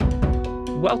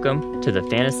Welcome to the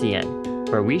Fantasy Inn,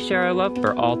 where we share our love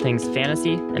for all things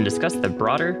fantasy and discuss the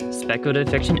broader speculative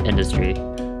fiction industry.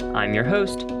 I'm your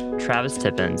host, Travis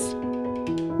Tippins.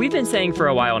 We've been saying for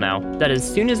a while now that as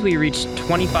soon as we reach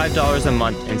 $25 a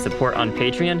month in support on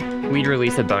Patreon, we'd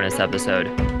release a bonus episode.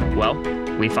 Well,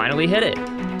 we finally hit it.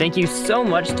 Thank you so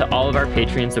much to all of our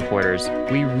Patreon supporters.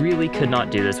 We really could not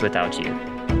do this without you.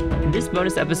 This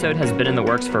bonus episode has been in the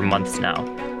works for months now.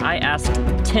 I asked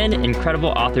 10 incredible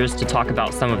authors to talk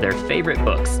about some of their favorite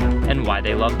books and why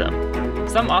they love them.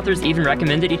 Some authors even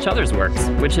recommended each other's works,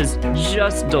 which is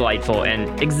just delightful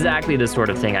and exactly the sort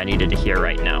of thing I needed to hear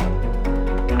right now.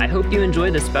 I hope you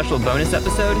enjoyed this special bonus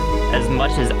episode as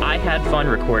much as I had fun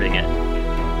recording it.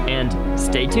 And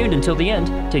stay tuned until the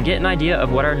end to get an idea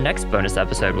of what our next bonus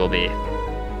episode will be.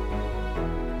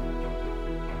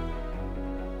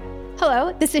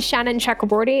 Hello, this is Shannon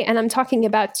Chakraborty, and I'm talking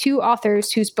about two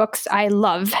authors whose books I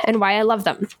love and why I love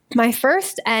them. My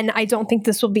first, and I don't think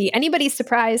this will be anybody's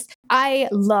surprise, I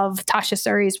love Tasha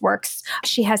Suri's works.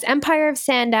 She has Empire of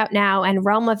Sand out now and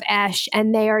Realm of Ash,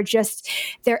 and they're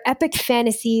epic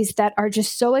fantasies that are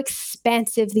just so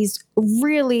expansive, these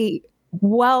really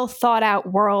well thought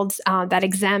out worlds that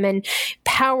examine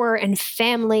power and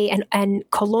family and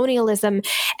colonialism.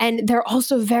 And they're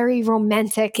also very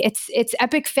romantic. It's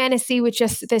epic fantasy with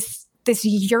just this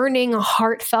yearning,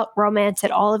 heartfelt romance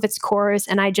at all of its cores.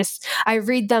 And I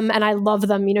read them and I love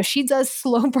them. You know, she does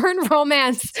slow burn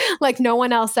romance like no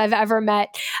one else I've ever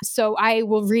met. So I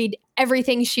will read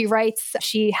everything she writes.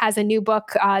 She has a new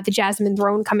book, The Jasmine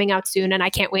Throne, coming out soon, and I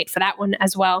can't wait for that one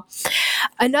as well.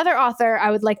 Another author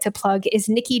I would like to plug is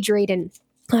Nikki Drayden.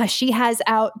 She has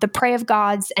out The Prey of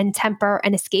Gods and Temper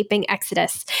and Escaping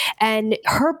Exodus, and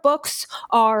her books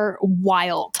are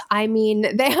wild. I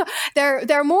mean,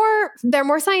 they're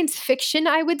more science fiction,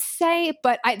 I would say,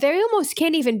 but they almost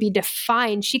can't even be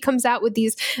defined. She comes out with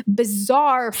these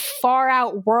bizarre, far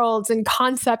out worlds and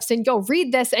concepts, and you'll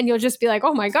read this and you'll just be like,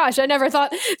 "Oh my gosh, I never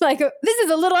thought this is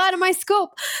a little out of my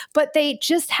scope." But they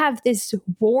just have this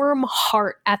warm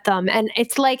heart at them, and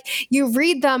it's like you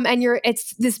read them and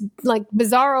it's this like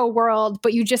bizarre world,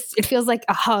 but it feels like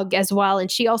a hug as well. And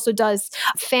she also does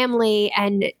family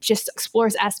and just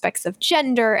explores aspects of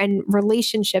gender and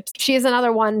relationships. She is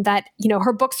another one that,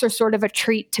 her books are sort of a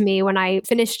treat to me when I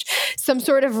finished some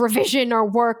sort of revision or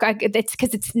work. It's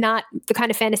because it's not the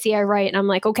kind of fantasy I write. And I'm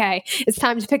like, okay, it's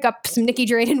time to pick up some Nikki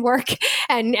Drayden work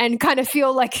and kind of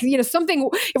feel like,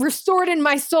 something restored in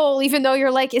my soul, even though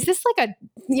you're like, is this like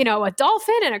a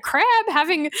dolphin and a crab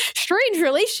having strange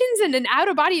relations and an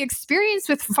out-of-body experience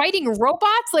with fighting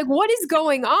robots? Like, what is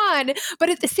going on? But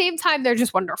at the same time, they're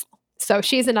just wonderful. So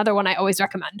she's another one I always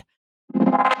recommend.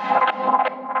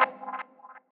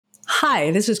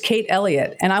 Hi, this is Kate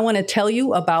Elliott, and I want to tell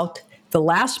you about the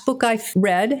last book I've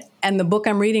read and the book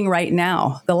I'm reading right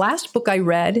now. The last book I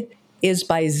read is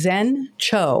by Zen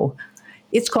Cho.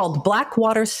 It's called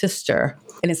Blackwater Sister,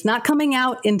 and it's not coming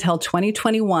out until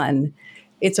 2021.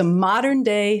 It's a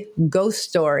modern-day ghost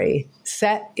story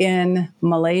set in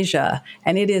Malaysia,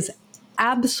 and it is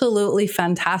absolutely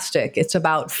fantastic. It's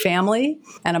about family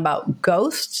and about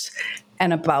ghosts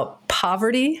and about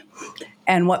poverty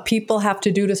and what people have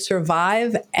to do to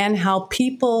survive and how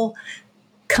people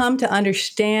come to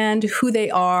understand who they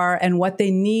are and what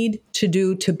they need to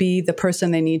do to be the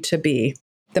person they need to be.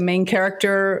 The main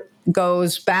character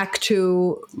goes back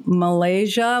to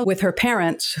Malaysia with her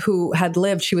parents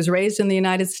she was raised in the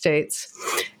United States.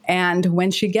 And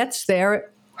when she gets there,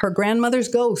 her grandmother's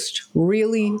ghost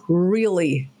really,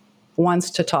 really wants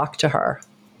to talk to her.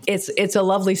 It's a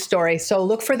lovely story. So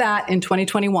look for that in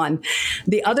 2021.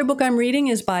 The other book I'm reading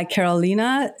is by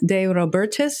Carolina de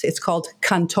Robertis. It's called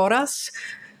Cantoras.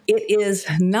 It is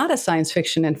not a science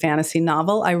fiction and fantasy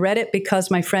novel. I read it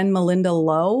because my friend Melinda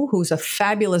Lowe, who's a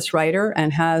fabulous writer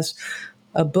and has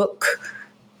a book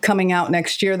coming out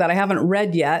next year that I haven't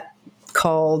read yet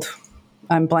called,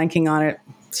 I'm blanking on it,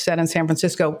 set in San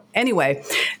Francisco. Anyway,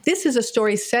 this is a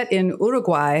story set in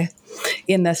Uruguay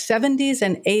in the 70s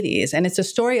and 80s, and it's a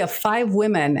story of 5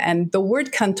 women. And the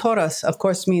word cantoras, of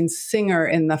course, means singer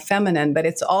in the feminine, but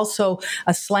it's also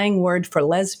a slang word for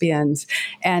lesbians.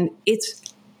 And it's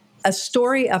a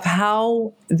story of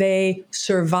how they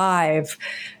survive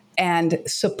and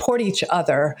support each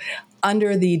other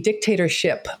under the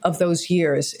dictatorship of those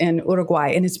years in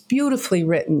Uruguay. And it's beautifully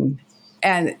written.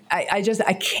 And I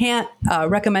can't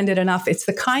recommend it enough. It's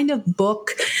the kind of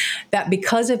book that,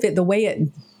 because of it, the way it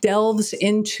delves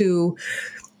into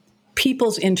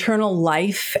people's internal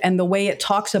life and the way it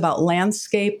talks about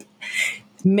landscape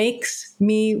makes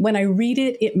me, when I read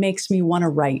it, it makes me want to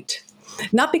write.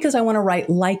 Not because I want to write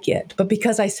like it, but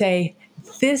because I say,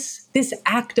 this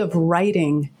act of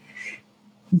writing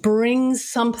brings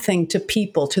something to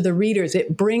people, to the readers.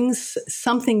 It brings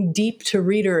something deep to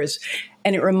readers.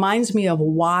 And it reminds me of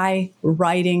why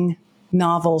writing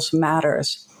novels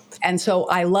matters. And so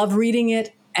I love reading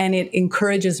it, and it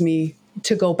encourages me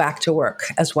to go back to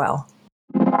work as well.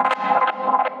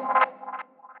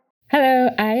 Hello,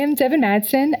 I am Devin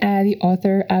Madsen, the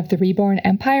author of the Reborn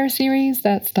Empire series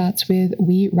that starts with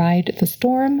We Ride the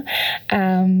Storm.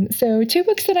 So 2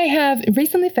 books that I have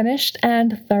recently finished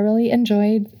and thoroughly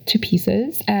enjoyed to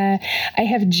pieces. I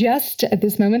have just at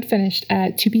this moment finished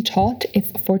To Be Taught,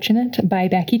 If Fortunate by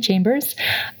Becky Chambers,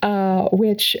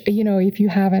 which, you know, if you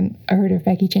haven't heard of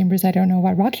Becky Chambers, I don't know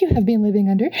what rock you have been living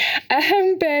under.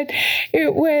 But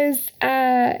it was,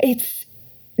 it's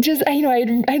just, you know,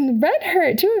 I'd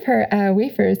read 2 of her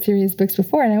Wayfarer series books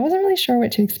before, and I wasn't really sure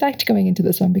what to expect going into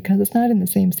this one because it's not in the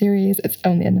same series. It's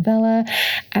only a novella.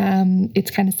 It's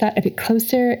kind of set a bit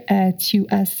closer to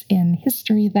us in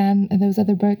history than those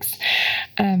other books.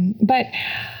 But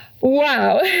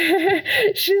wow,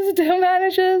 she still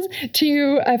manages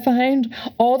to find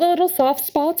all the little soft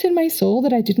spots in my soul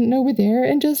that I didn't know were there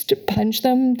and just punch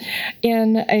them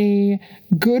in a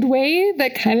good way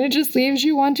that kind of just leaves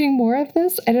you wanting more of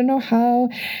this. I don't know how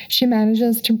she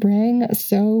manages to bring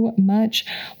so much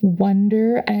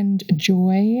wonder and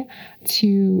joy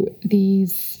to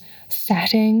these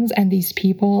settings and these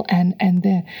people and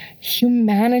the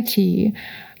humanity,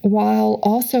 while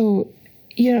also,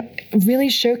 you know, really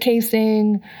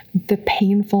showcasing the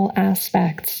painful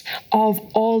aspects of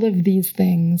all of these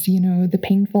things, you know, the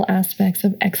painful aspects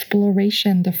of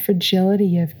exploration, the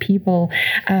fragility of people,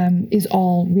 is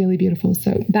all really beautiful.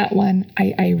 So that one,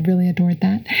 I really adored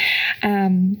that.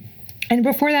 And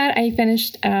before that, I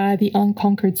finished The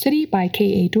Unconquered City by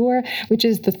K.A. Dorr, which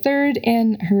is the 3rd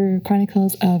in her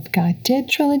Chronicles of God Did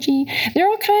trilogy. They're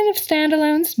all kind of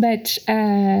standalones, but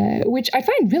which I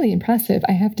find really impressive,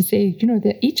 I have to say. You know,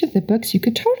 that each of the books you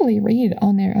could totally read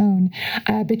on their own,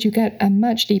 but you get a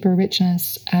much deeper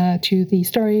richness to the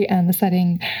story and the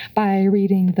setting by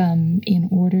reading them in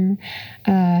order.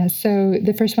 So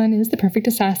the first one is The Perfect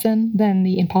Assassin, then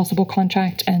The Impossible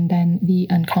Contract, and then The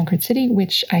Unconquered City,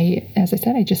 which as I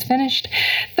said, I just finished.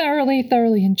 Thoroughly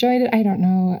enjoyed it. I don't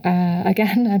know.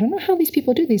 Again, I don't know how these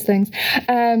people do these things.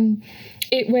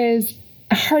 It was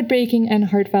heartbreaking and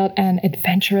heartfelt and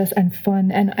adventurous and fun,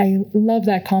 and I love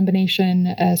that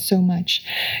combination so much.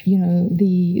 You know,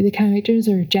 the characters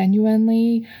are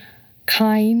genuinely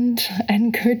kind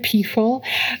and good people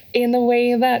in the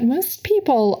way that most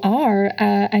people are,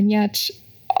 and yet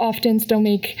often still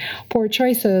make poor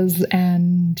choices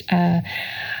and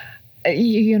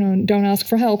you know, don't ask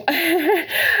for help.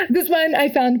 This one I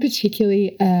found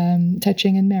particularly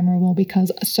touching and memorable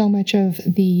because so much of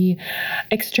the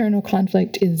external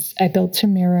conflict is built to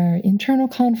mirror internal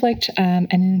conflict, and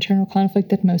an internal conflict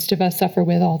that most of us suffer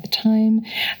with all the time.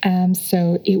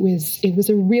 So it was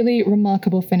a really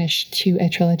remarkable finish to a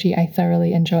trilogy I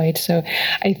thoroughly enjoyed. So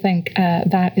I think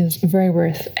that is very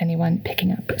worth anyone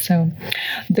picking up. So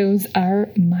those are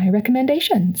my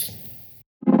recommendations.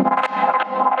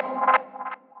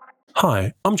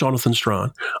 Hi, I'm Jonathan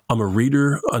Strahan. I'm a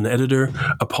reader, an editor,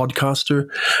 a podcaster,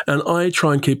 and I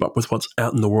try and keep up with what's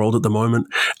out in the world at the moment,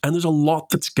 and there's a lot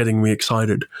that's getting me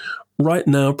excited. Right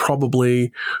now,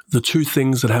 probably the 2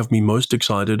 things that have me most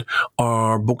excited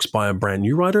are books by a brand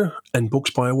new writer and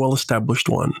books by a well-established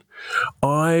one.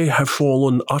 I have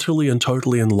fallen utterly and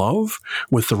totally in love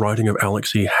with the writing of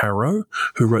Alex E. Harrow,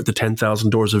 who wrote The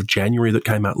 10,000 Doors of January that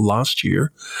came out last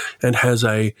year, and has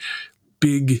a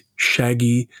big,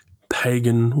 shaggy,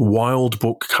 pagan, wild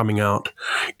book coming out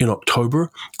in October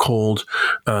called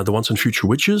The Once and Future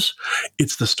Witches.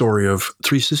 It's the story of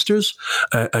 3 sisters,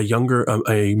 a younger,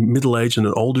 a middle-aged and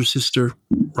an older sister,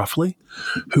 roughly,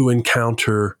 who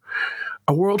encounter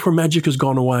a world where magic has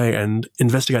gone away and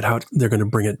investigate how they're going to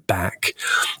bring it back.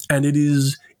 And it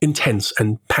is intense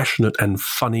and passionate and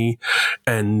funny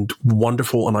and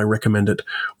wonderful, and I recommend it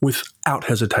without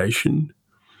hesitation.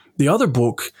 The other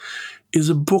book is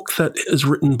a book that is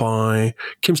written by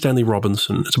Kim Stanley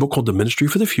Robinson. It's a book called The Ministry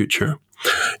for the Future.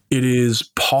 It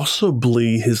is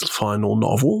possibly his final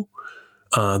novel.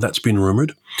 That's been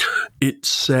rumored. It's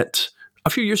set a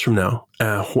few years from now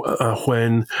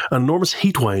when an enormous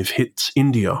heat wave hits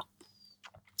India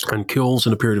and kills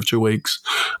in a period of 2 weeks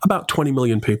about 20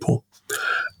 million people.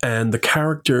 And the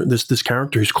character, this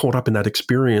character who's caught up in that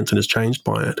experience and is changed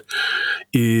by it,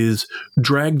 is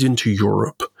dragged into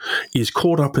Europe, is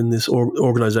caught up in this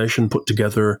organization put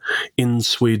together in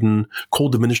Sweden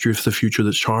called the Ministry of the Future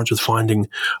that's charged with finding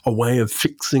a way of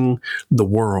fixing the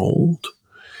world.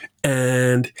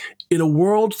 And in a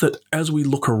world that, as we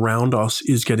look around us,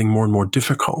 is getting more and more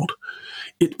difficult,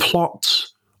 it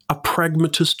plots a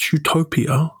pragmatist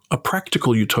utopia, a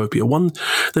practical utopia, one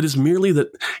that is merely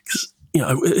that,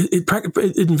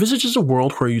 it envisages a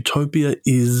world where utopia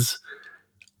is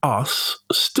us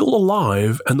still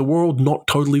alive and the world not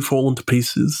totally fallen to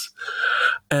pieces.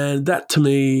 And that, to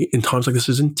me, in times like this,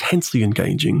 is intensely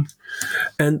engaging.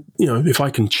 And, if I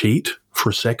can cheat for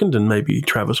a second, and maybe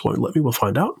Travis won't let me, we'll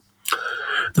find out.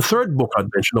 The third book I'd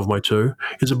mention of my two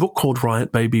is a book called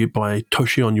Riot Baby by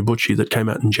Toshi Onyebuchi that came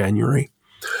out in January.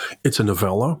 It's a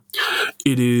novella.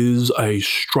 It is a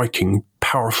striking,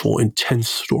 powerful, intense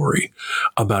story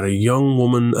about a young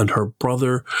woman and her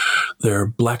brother. They're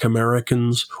Black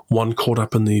Americans, one caught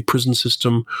up in the prison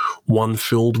system, one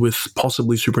filled with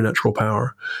possibly supernatural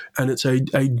power. And it's a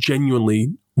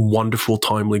genuinely wonderful,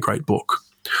 timely, great book.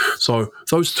 So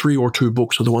those 3 or 2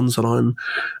 books are the ones that I'm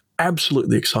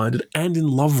absolutely excited and in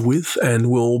love with, and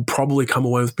will probably come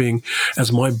away with being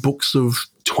as my books of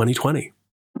 2020.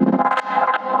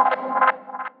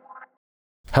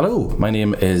 Hello, my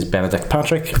name is Benedict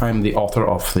Patrick. I'm the author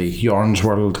of the Yarns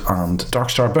World and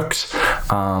Darkstar books,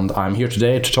 and I'm here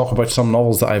today to talk about some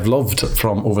novels that I've loved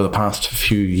from over the past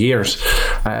few years.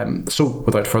 So,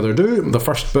 without further ado, the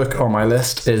first book on my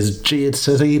list is Jade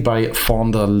City by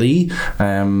Fonda Lee.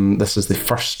 This is the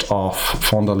first of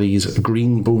Fonda Lee's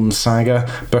Greenbone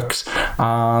Saga books,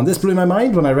 and this blew my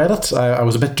mind when I read it. I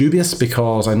was a bit dubious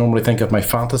because I normally think of my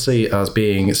fantasy as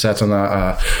being set in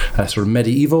a sort of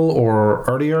medieval or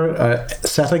earlier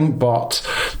setting, but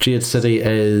Jade City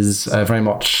is very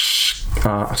much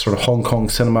a sort of Hong Kong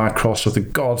cinema crossed with The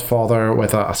Godfather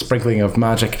with a sprinkling of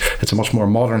magic. It's a much more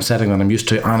modern setting than I'm used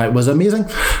to, and it was amazing.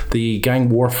 The gang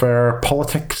warfare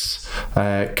politics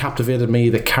captivated me.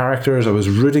 The characters I was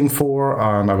rooting for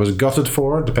and I was gutted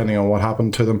for, depending on what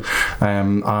happened to them.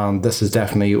 And this is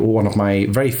definitely one of my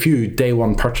very few day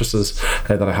one purchases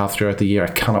that I have throughout the year.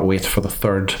 I cannot wait for the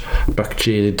third book,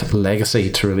 Jade Legacy,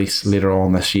 to release later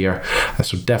on this year.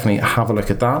 So definitely have a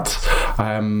look at that.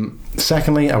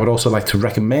 Secondly, I would also like to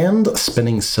recommend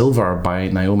Spinning Silver by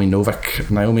Naomi Novik.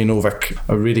 Naomi Novik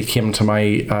really came to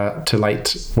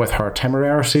light with her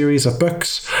Temeraire series of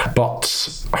books,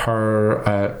 but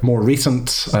her more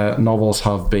recent novels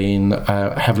have been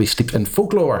heavily steeped in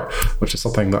folklore, which is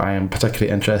something that I am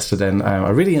particularly interested in. I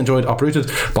really enjoyed Uprooted,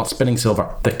 but Spinning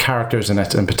Silver, the characters in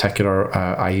it in particular,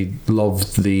 I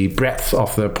loved the breadth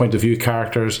of the point of view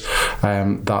characters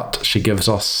that she gives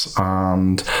us,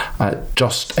 and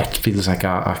just it feels like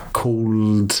a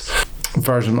cold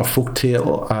version of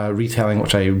folktale retelling,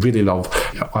 which I really love.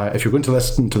 If you're going to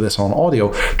listen to this on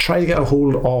audio, try to get a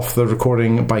hold of the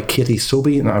recording by Katie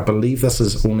Sobey, and I believe this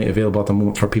is only available at the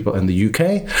moment for people in the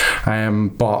UK,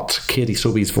 but Katie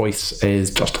Sobey's voice is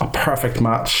just a perfect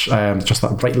match, just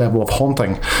that right level of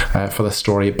haunting for this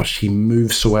story, but she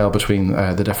moves so well between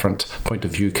the different point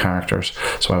of view characters,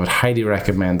 so I would highly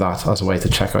recommend that as a way to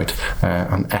check out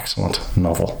an excellent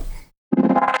novel.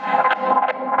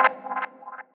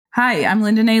 Hi, I'm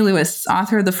Linda A. Lewis,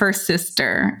 author of The First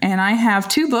Sister, and I have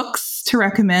 2 books to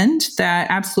recommend that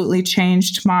absolutely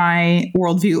changed my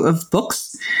worldview of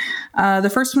books.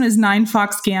 The first one is Nine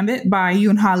Fox Gambit by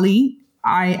Yoon-Ha Lee.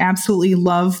 I absolutely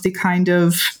love the kind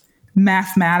of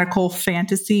mathematical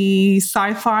fantasy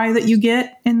sci-fi that you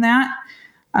get in that.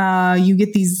 You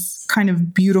get these kind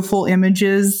of beautiful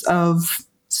images of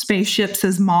spaceships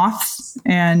as moths,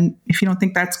 and if you don't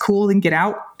think that's cool, then get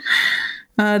out.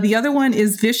 The other one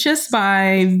is Vicious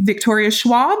by Victoria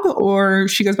Schwab, or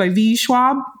she goes by V.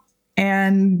 Schwab.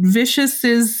 And Vicious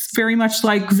is very much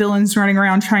like villains running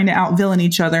around trying to out-villain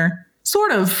each other.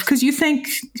 Sort of, because you think,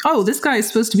 oh, this guy is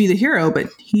supposed to be the hero, but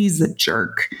he's a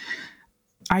jerk.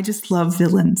 I just love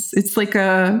villains. It's like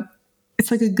a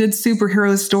good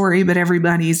superhero story, but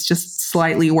everybody's just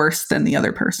slightly worse than the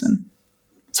other person.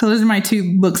 So those are my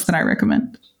 2 books that I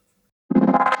recommend.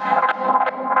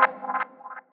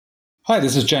 Hi,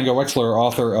 this is Django Wexler,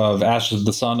 author of Ashes of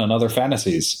the Sun and Other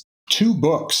Fantasies. 2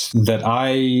 books that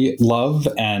I love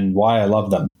and why I love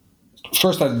them.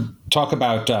 First, I'd talk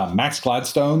about Max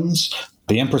Gladstone's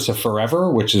The Empress of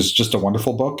Forever, which is just a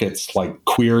wonderful book. It's like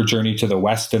queer journey to the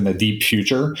West in the deep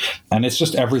future. And it's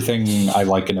just everything I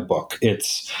like in a book.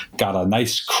 It's got a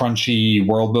nice, crunchy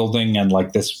world building and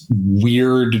like this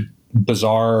weird,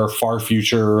 bizarre, far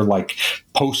future, like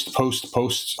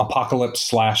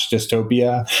post-apocalypse /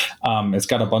 dystopia. It's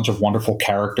got a bunch of wonderful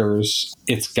characters.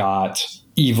 It's got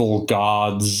evil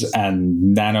gods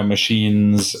and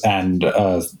nanomachines and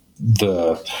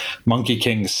the Monkey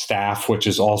King's staff, which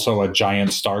is also a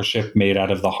giant starship made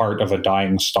out of the heart of a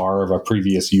dying star of a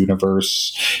previous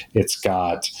universe. It's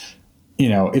got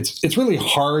it's really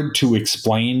hard to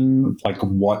explain like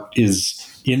what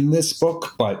is in this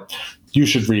book, but you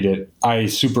should read it. I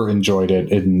super enjoyed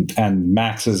it, and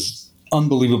Max is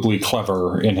unbelievably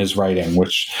clever in his writing,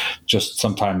 which just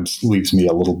sometimes leaves me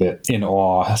a little bit in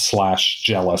awe /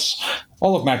 jealous.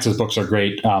 All of Max's books are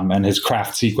great, and his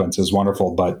craft sequence is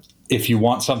wonderful. But if you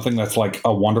want something that's like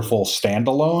a wonderful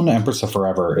standalone, Empress of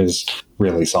Forever is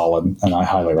really solid, and I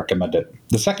highly recommend it.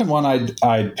 The second one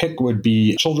I'd pick would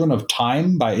be Children of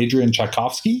Time by Adrian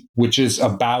Tchaikovsky, which is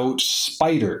about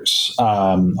spiders.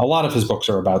 A lot of his books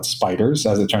are about spiders,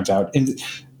 as it turns out.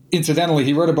 Incidentally,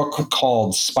 he wrote a book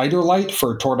called Spiderlight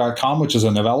for Tor.com, which is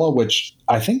a novella, which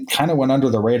I think kind of went under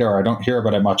the radar. I don't hear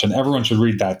about it much, and everyone should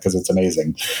read that because it's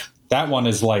amazing. That one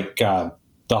is like The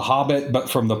Hobbit, but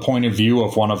from the point of view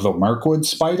of one of the Mirkwood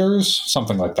spiders,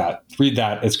 something like that. Read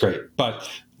that. It's great. But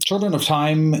Children of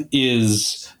Time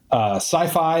is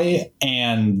sci-fi,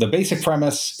 and the basic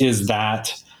premise is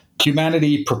that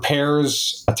humanity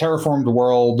prepares a terraformed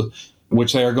world,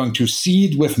 which they are going to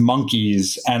seed with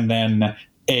monkeys, and then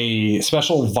a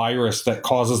special virus that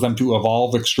causes them to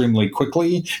evolve extremely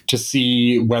quickly to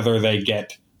see whether they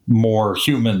get more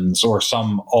humans or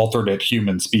some alternate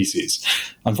human species.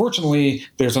 Unfortunately,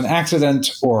 there's an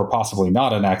accident, or possibly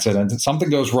not an accident. Something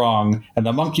goes wrong, and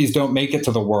the monkeys don't make it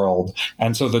to the world.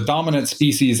 And so the dominant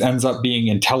species ends up being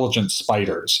intelligent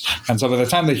spiders. And so by the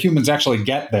time the humans actually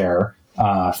get there,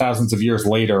 thousands of years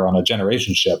later on a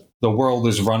generation ship, the world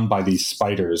is run by these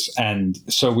spiders. And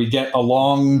so we get a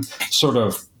long sort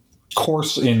of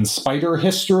course in spider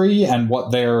history and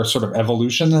what their sort of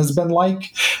evolution has been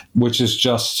like, which is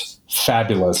just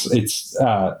fabulous. It's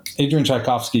Adrian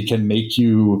Tchaikovsky can make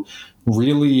you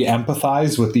really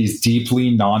empathize with these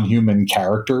deeply non-human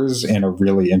characters in a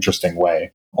really interesting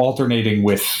way, alternating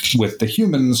with the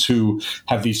humans who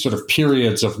have these sort of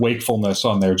periods of wakefulness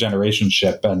on their generation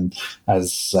ship, and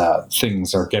as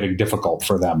things are getting difficult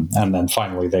for them, and then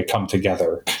finally they come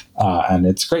together, and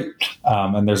it's great.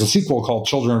 And there's a sequel called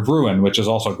Children of Ruin, which is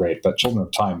also great, but Children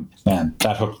of Time, man,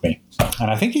 that hooked me. And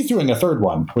I think he's doing a third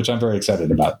one, which I'm very excited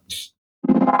about.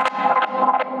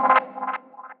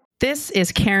 This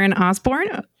is Karen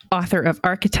Osborne, author of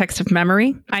Architects of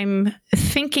Memory. I'm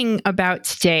thinking about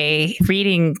today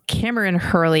reading Cameron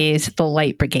Hurley's The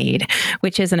Light Brigade,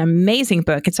 which is an amazing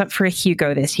book. It's up for a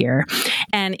Hugo this year.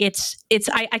 And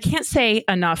I can't say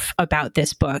enough about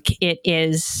this book. It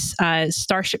is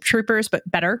Starship Troopers, but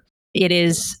better. It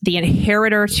is the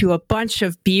inheritor to a bunch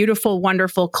of beautiful,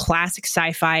 wonderful classic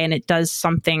sci-fi, and it does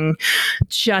something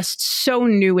just so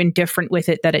new and different with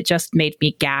it that it just made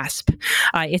me gasp.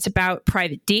 It's about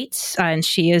Private Dietz, and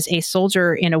she is a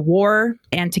soldier in a war,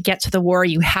 and to get to the war,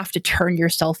 you have to turn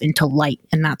yourself into light,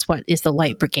 and that's what is the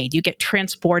Light Brigade. You get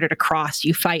transported across,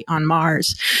 you fight on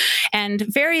Mars, and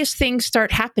various things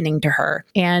start happening to her,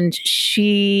 and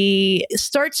she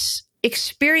starts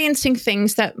experiencing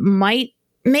things that might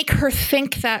make her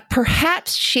think that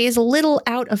perhaps she is a little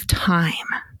out of time.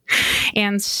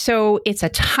 And so it's a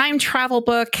time travel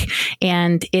book,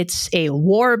 and it's a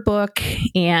war book,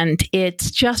 and it's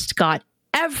just got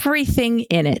everything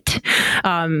in it.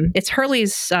 It's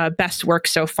Hurley's best work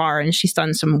so far, and she's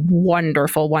done some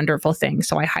wonderful, wonderful things.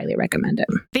 So I highly recommend it.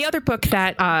 The other book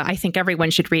that I think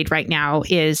everyone should read right now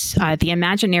is The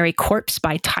Imaginary Corpse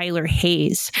by Tyler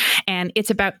Hayes. And it's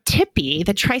about Tippy,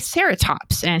 the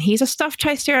Triceratops. And he's a stuffed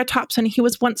Triceratops, and he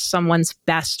was once someone's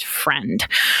best friend.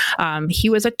 He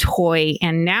was a toy,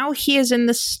 and now he is in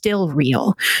the Still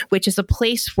Reel, which is a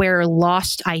place where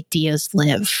lost ideas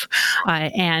live.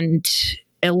 And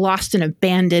lost and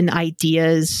abandoned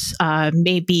ideas,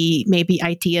 maybe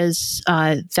ideas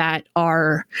that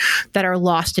are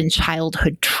lost in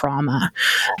childhood trauma.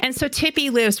 And so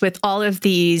Tippy lives with all of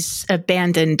these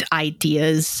abandoned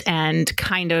ideas and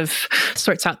kind of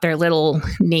sorts out their little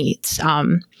needs.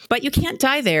 But you can't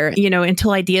die there,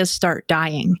 until ideas start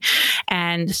dying.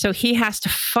 And so he has to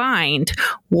find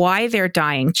why they're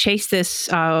dying, chase this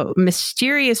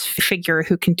mysterious figure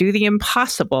who can do the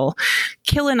impossible,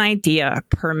 kill an idea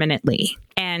permanently.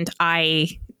 And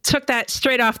I took that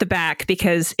straight off the back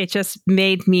because it just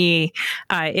made me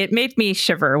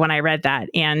shiver when I read that.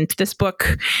 And this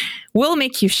book will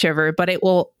make you shiver, but it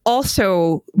will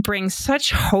also bring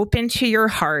such hope into your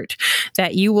heart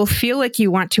that you will feel like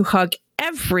you want to hug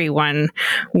everyone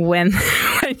when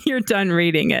you're done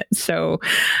reading it. So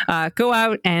go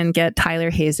out and get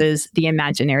Tyler Hayes' The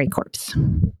Imaginary Corpse.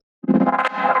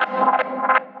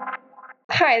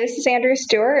 Hi, this is Andrew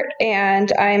Stewart,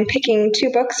 and I'm picking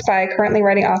 2 books by currently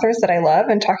writing authors that I love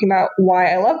and talking about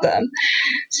why I love them.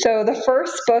 So the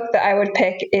first book that I would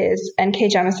pick is N.K.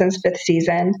 Jemisin's Fifth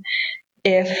Season.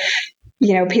 If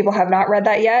people have not read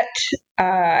that yet,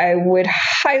 I would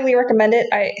highly recommend it.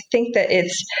 I think that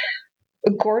it's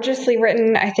gorgeously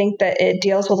written. I think that it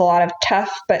deals with a lot of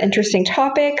tough but interesting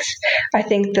topics. I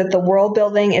think that the world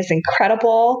building is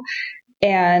incredible,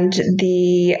 and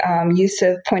the use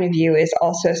of point of view is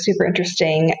also super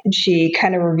interesting. She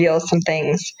kind of reveals some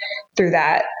things through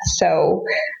that. So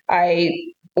I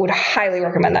would highly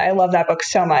recommend that. I love that book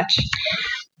so much.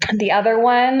 The other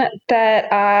one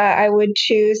that I would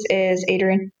choose is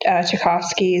Adrian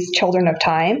Tchaikovsky's Children of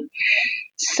Time.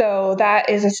 So that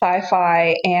is a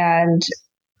sci-fi, and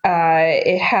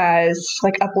it has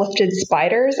like uplifted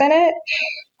spiders in it,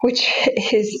 which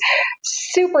is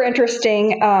super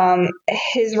interesting.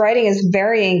 His writing is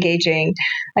very engaging.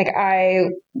 Like, I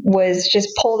was just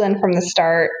pulled in from the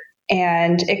start,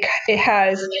 and it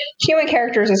has human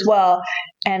characters as well,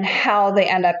 and how they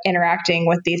end up interacting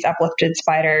with these uplifted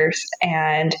spiders,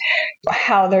 and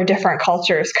how their different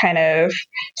cultures kind of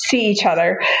see each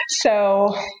other.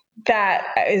 So that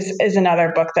is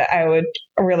another book that I would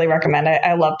really recommend.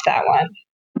 I loved that one.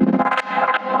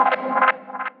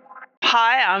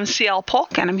 Hi, I'm CL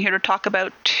Polk, and I'm here to talk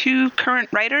about 2 current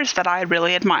writers that I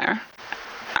really admire.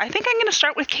 I think I'm going to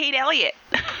start with Kate Elliott.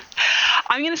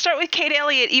 I'm going to start with Kate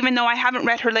Elliott, even though I haven't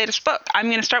read her latest book. I'm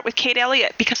going to start with Kate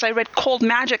Elliott because I read Cold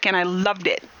Magic and I loved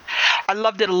it. I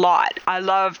loved it a lot. I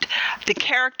loved the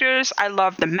characters. I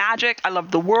loved the magic. I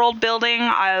loved the world building.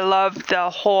 I loved the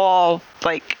whole,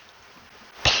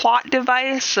 plot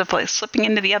device of slipping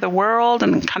into the other world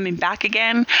and coming back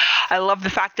again. I love the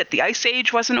fact that the Ice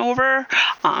Age wasn't over.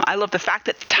 I love the fact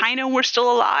that the Taino were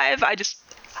still alive.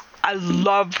 I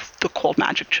love the Cold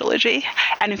Magic trilogy,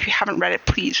 and if you haven't read it,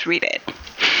 please read it.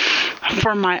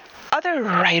 For my other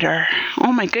writer,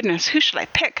 oh my goodness, who should I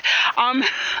pick?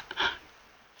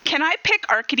 Can I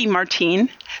pick Arkady Martine?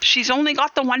 She's only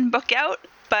got the 1 book out,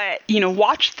 but,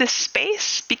 watch this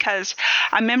space, because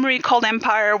A Memory Called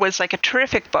Empire was a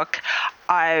terrific book.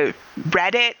 I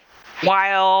read it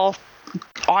while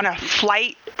on a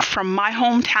flight from my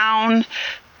hometown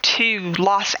to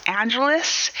Los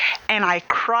Angeles, and I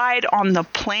cried on the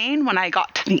plane when I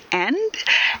got to the end,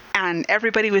 and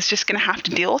everybody was just going to have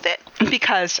to deal with it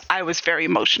because I was very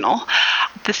emotional.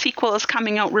 The sequel is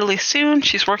coming out really soon.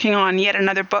 She's working on yet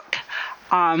another book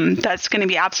that's going to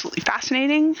be absolutely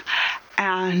fascinating,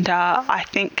 and I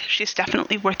think she's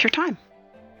definitely worth your time.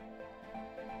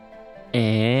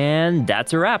 And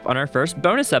that's a wrap on our first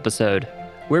bonus episode.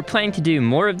 We're planning to do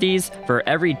more of these for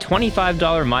every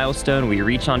 $25 milestone we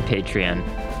reach on Patreon.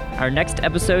 Our next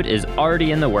episode is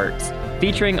already in the works,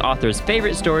 featuring authors'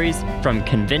 favorite stories from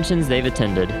conventions they've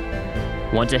attended.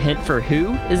 Want a hint for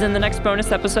who is in the next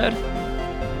bonus episode?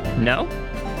 No?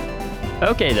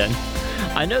 Okay then.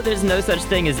 I know there's no such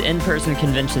thing as in-person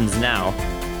conventions now,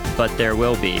 but there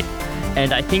will be.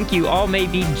 And I think you all may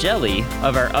be jelly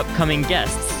of our upcoming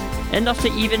guests, enough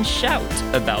to even shout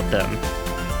about them.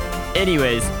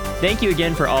 Anyways, thank you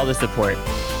again for all the support,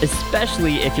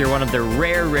 especially if you're one of the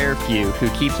rare few who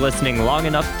keep listening long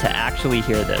enough to actually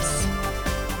hear this.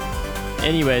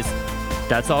 Anyways,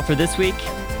 that's all for this week.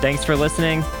 Thanks for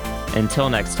listening. Until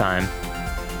next time.